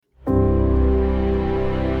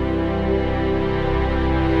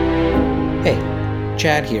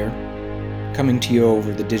Chad here, coming to you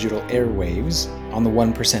over the digital airwaves on the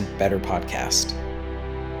 1% Better podcast.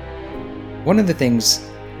 One of the things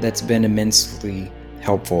that's been immensely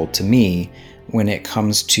helpful to me when it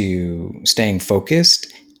comes to staying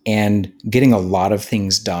focused and getting a lot of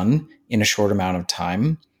things done in a short amount of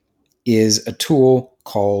time is a tool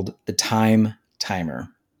called the Time Timer.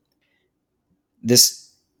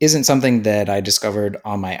 This isn't something that I discovered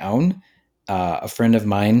on my own. A friend of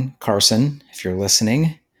mine, Carson, if you're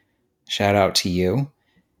listening, shout out to you.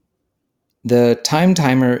 The Time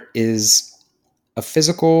Timer is a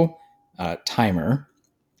physical timer.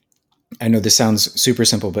 I know this sounds super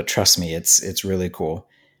simple, but trust me, it's really cool.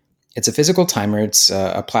 It's a physical timer. It's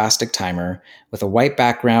a plastic timer with a white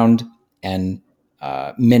background and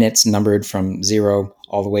minutes numbered from 0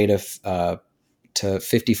 all the way to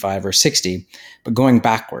 55 or 60, but going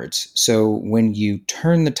backwards. So when you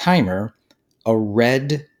turn the timer, a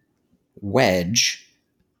red wedge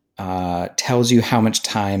tells you how much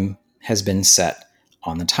time has been set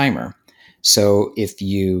on the timer. So if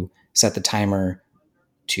you set the timer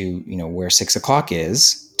to where 6 o'clock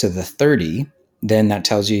is to the 30, then that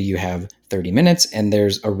tells you have 30 minutes, and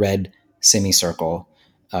there's a red semicircle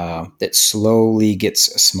that slowly gets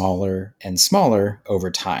smaller and smaller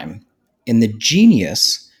over time. And the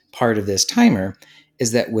genius part of this timer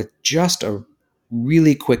is that with just a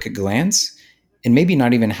really quick glance, and maybe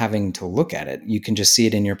not even having to look at it, you can just see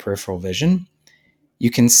it in your peripheral vision. You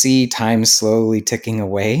can see time slowly ticking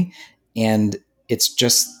away, and it's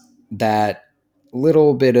just that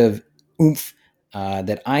little bit of oomph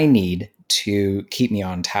that I need to keep me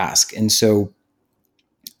on task. And so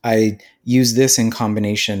I use this in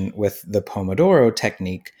combination with the Pomodoro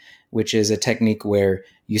technique, which is a technique where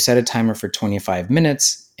you set a timer for 25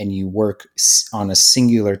 minutes and you work on a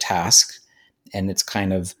singular task. And it's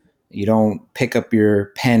kind of, you don't pick up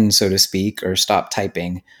your pen, so to speak, or stop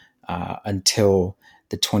typing until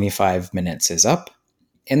the 25 minutes is up.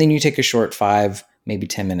 And then you take a short 5, maybe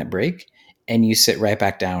 10-minute break, and you sit right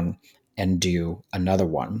back down and do another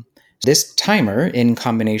one. This timer, in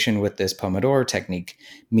combination with this Pomodoro technique,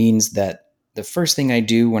 means that the first thing I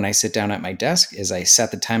do when I sit down at my desk is I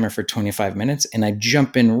set the timer for 25 minutes and I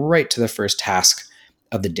jump in right to the first task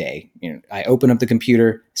of the day. I open up the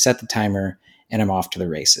computer, set the timer, and I'm off to the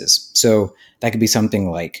races. So that could be something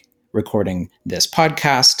like recording this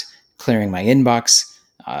podcast, clearing my inbox,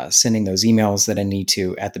 sending those emails that I need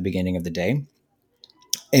to at the beginning of the day.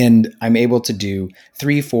 And I'm able to do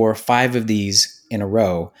 3, 4, 5 of these in a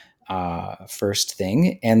row first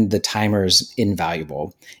thing, and the timer is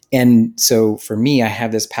invaluable. And so for me, I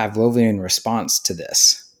have this Pavlovian response to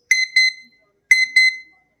this.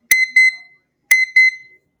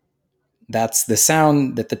 That's the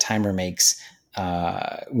sound that the timer makes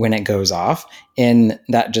when it goes off. And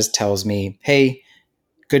that just tells me, hey,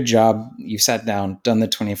 good job. You sat down, done the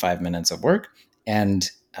 25 minutes of work, and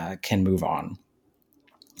can move on.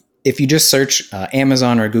 If you just search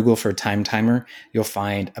Amazon or Google for Time Timer, you'll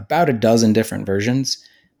find about a dozen different versions.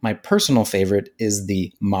 My personal favorite is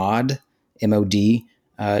the Mod, M-O-D,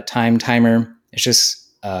 Time Timer. It's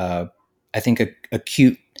just, I think, a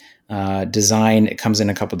cute design. It comes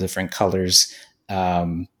in a couple different colors,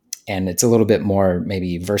 and it's a little bit more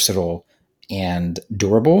maybe versatile and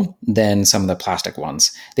durable than some of the plastic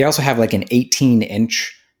ones. They also have like an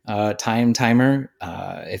 18-inch time timer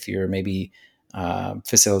if you're maybe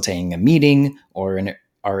facilitating a meeting or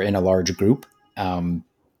are in a large group.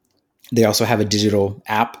 They also have a digital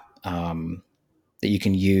app that you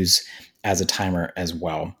can use as a timer as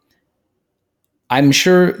well. I'm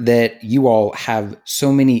sure that you all have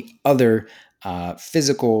so many other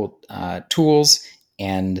physical tools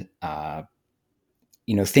and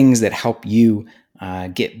things that help you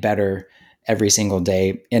get better every single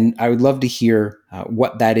day. And I would love to hear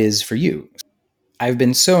what that is for you. I've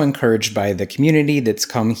been so encouraged by the community that's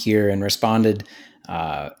come here and responded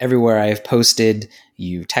everywhere I've posted.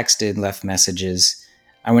 You texted, left messages.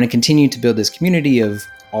 I want to continue to build this community of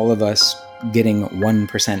all of us getting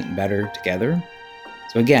 1% better together.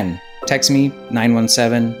 So again, text me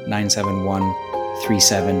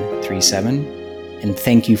 917-971-3737, and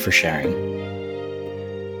thank you for sharing.